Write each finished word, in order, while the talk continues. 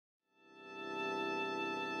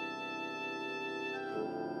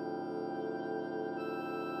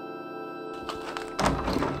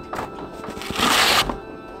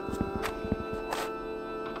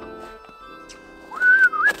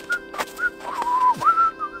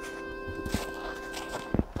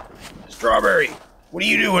Strawberry, what are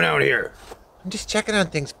you doing out here? I'm just checking on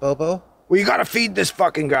things, Bobo. Well, you gotta feed this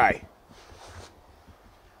fucking guy.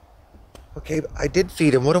 Okay, I did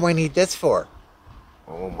feed him. What do I need this for?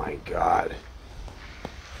 Oh my God.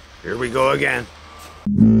 Here we go again.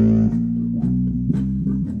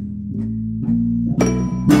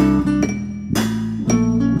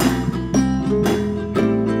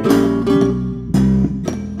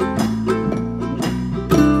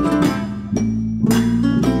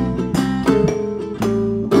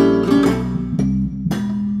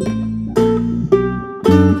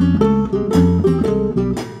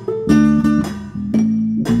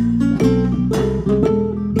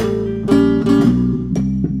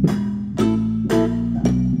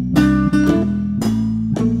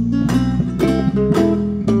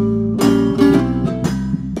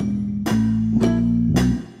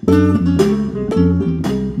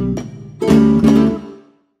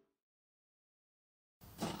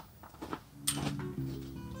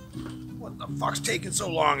 What the fuck's taking so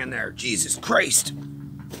long in there? Jesus Christ.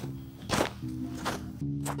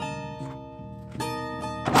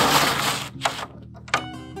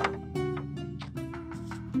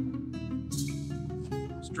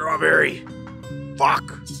 Strawberry.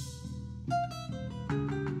 Fuck.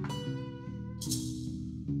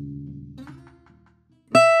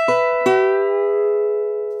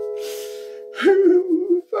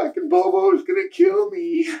 Fucking Bobo's gonna kill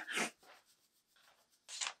me.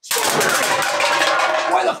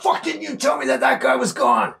 Why the fuck didn't you tell me that guy was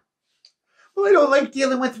gone? Well, I don't like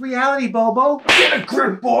dealing with reality, Bobo. Get a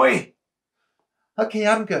grip, boy. Okay,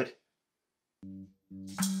 I'm good.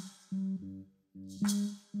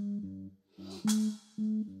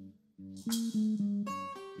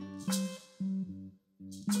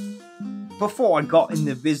 Before I got in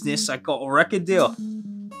the business, I got a record deal.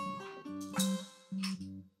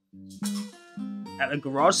 At a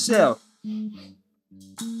garage sale.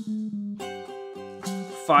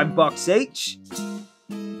 $5 each,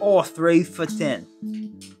 or 3 for 10.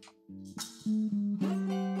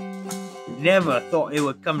 Never thought it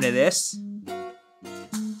would come to this.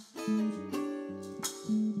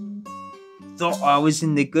 Thought I was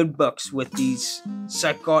in the good books with these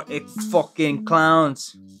psychotic fucking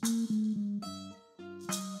clowns.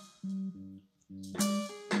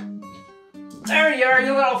 There you are,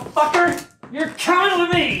 you little fucker! You're coming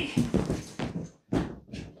with me!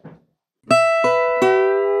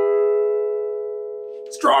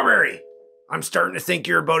 Strawberry, I'm starting to think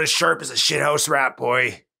you're about as sharp as a shithouse rat,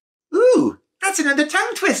 boy. Ooh, that's another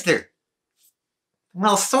tongue twister.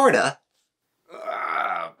 Well, sorta.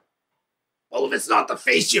 Well, if it's not the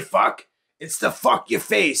face you fuck, it's the fuck you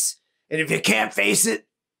face. And if you can't face it,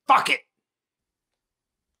 fuck it.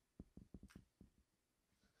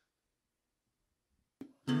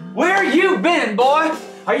 Where you been, boy?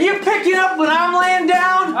 Are you picking up when I'm laying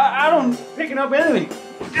down? I don't picking up anything.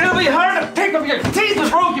 It'll be hard to pick up your teeth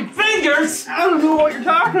with broken fingers. I don't know what you're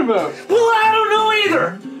talking about. Well, I don't know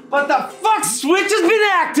either. But the fuck switch has been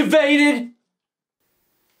activated.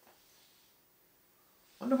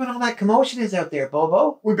 Wonder what all that commotion is out there,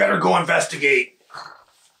 Bobo. We better go investigate.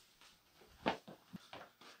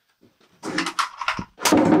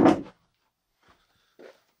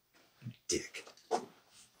 Dick.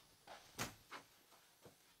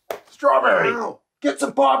 Strawberry, Ow. get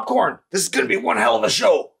some popcorn. This is gonna be one hell of a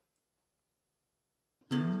show.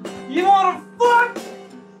 You wanna fuck?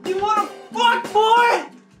 You wanna fuck, boy?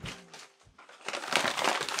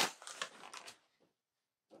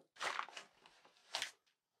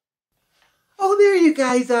 Oh, there you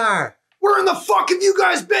guys are. Where in the fuck have you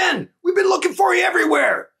guys been? We've been looking for you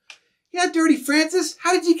everywhere. Yeah, Dirty Francis,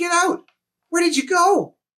 how did you get out? Where did you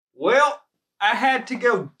go? Well, I had to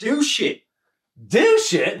go do shit. Do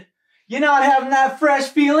shit? You not having that fresh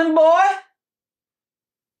feeling, boy?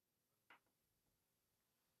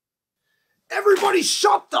 Everybody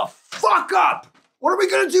shut the fuck up. What are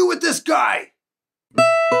we gonna do with this guy?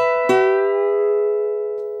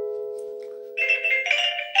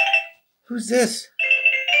 Who's this?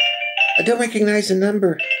 I don't recognize the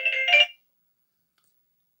number.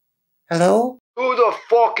 Hello? Who the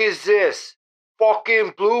fuck is this?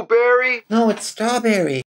 Fucking Blueberry? No, it's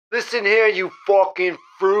Strawberry. Listen here, you fucking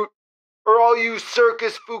fruit. Are all you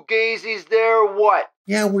circus fugazis there or what?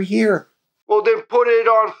 Yeah, we're here. Well then put it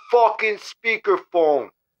on fucking speakerphone.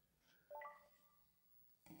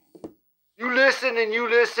 You listen and you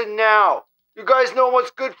listen now. You guys know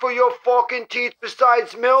what's good for your fucking teeth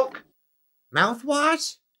besides milk?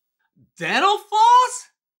 Mouthwash? Dental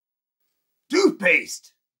floss?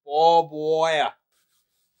 Toothpaste. Oh boy.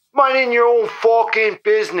 Minding your own fucking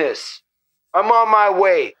business. I'm on my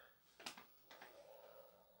way.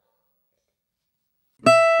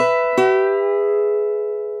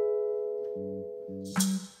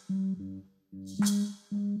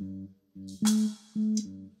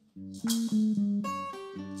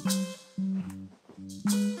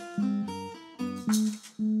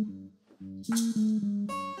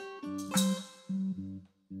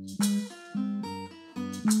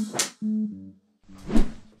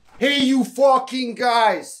 fucking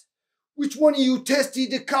guys. Which one of you testy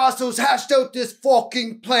DeCastos hashed out this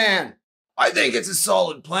fucking plan? I think it's a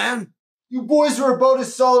solid plan. You boys are about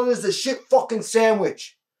as solid as a shit fucking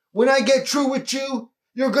sandwich. When I get through with you,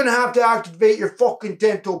 you're gonna have to activate your fucking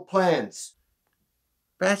dental plans.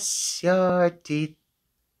 Brush your teeth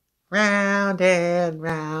round and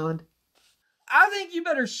round. I think you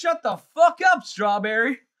better shut the fuck up,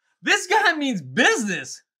 Strawberry. This guy means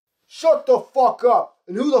business. Shut the fuck up.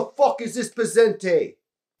 And who the fuck is this Pezente?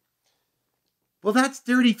 Well, that's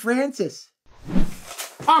Dirty Francis.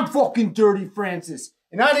 I'm fucking Dirty Francis.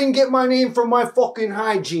 And I didn't get my name from my fucking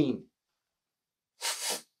hygiene.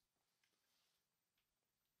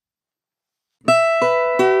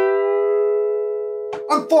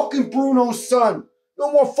 I'm fucking Bruno's son.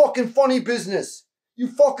 No more fucking funny business. You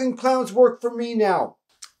fucking clowns work for me now.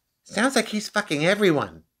 Sounds like he's fucking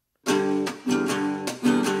everyone.